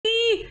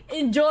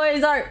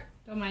enjoys our.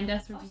 Don't mind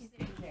us. Oh, she's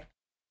there.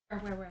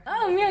 Where?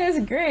 Oh, Miyoung is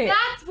great.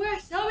 That's where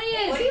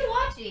Somi is. What are you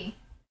watching?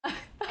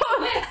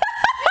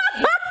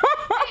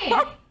 Hey.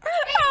 Oh,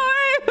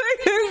 wait,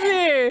 who's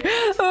here?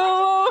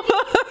 Oh,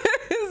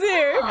 who's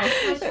here? Oh,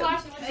 what's she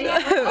watching?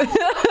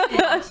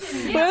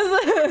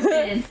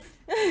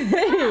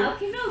 Yeah,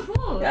 okay, no,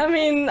 cool. I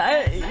mean,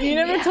 you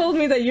never told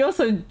me that you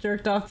also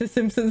jerked off to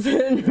Simpsons. Oh,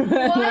 this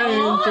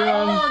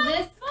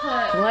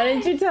clip. Why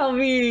didn't you tell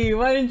me?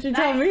 Why didn't you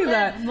tell me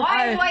that?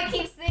 Why do I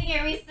keep singing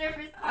it?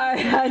 Resurface. I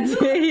had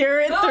to hear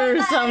it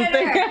through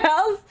something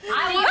else. What the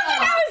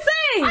heck I was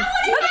saying? What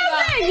the heck I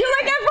was saying? You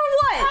like that for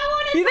what?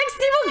 You think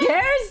Steve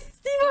cares?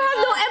 Steve has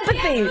no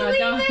empathy.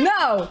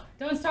 No.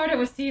 Don't start it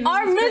with Steve.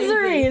 Our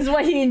misery is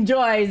what he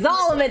enjoys.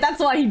 All of it. That's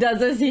why he does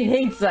this. He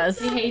hates us.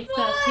 He hates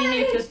us. He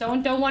hates us.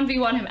 Don't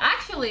 1v1 him.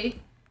 Actually.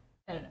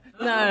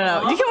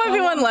 No. You can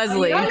 1v1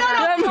 Leslie.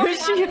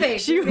 No.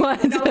 She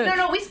wants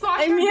No, we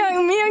squashed her.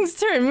 Miyoung's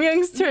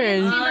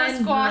turn.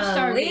 Squashed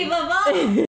our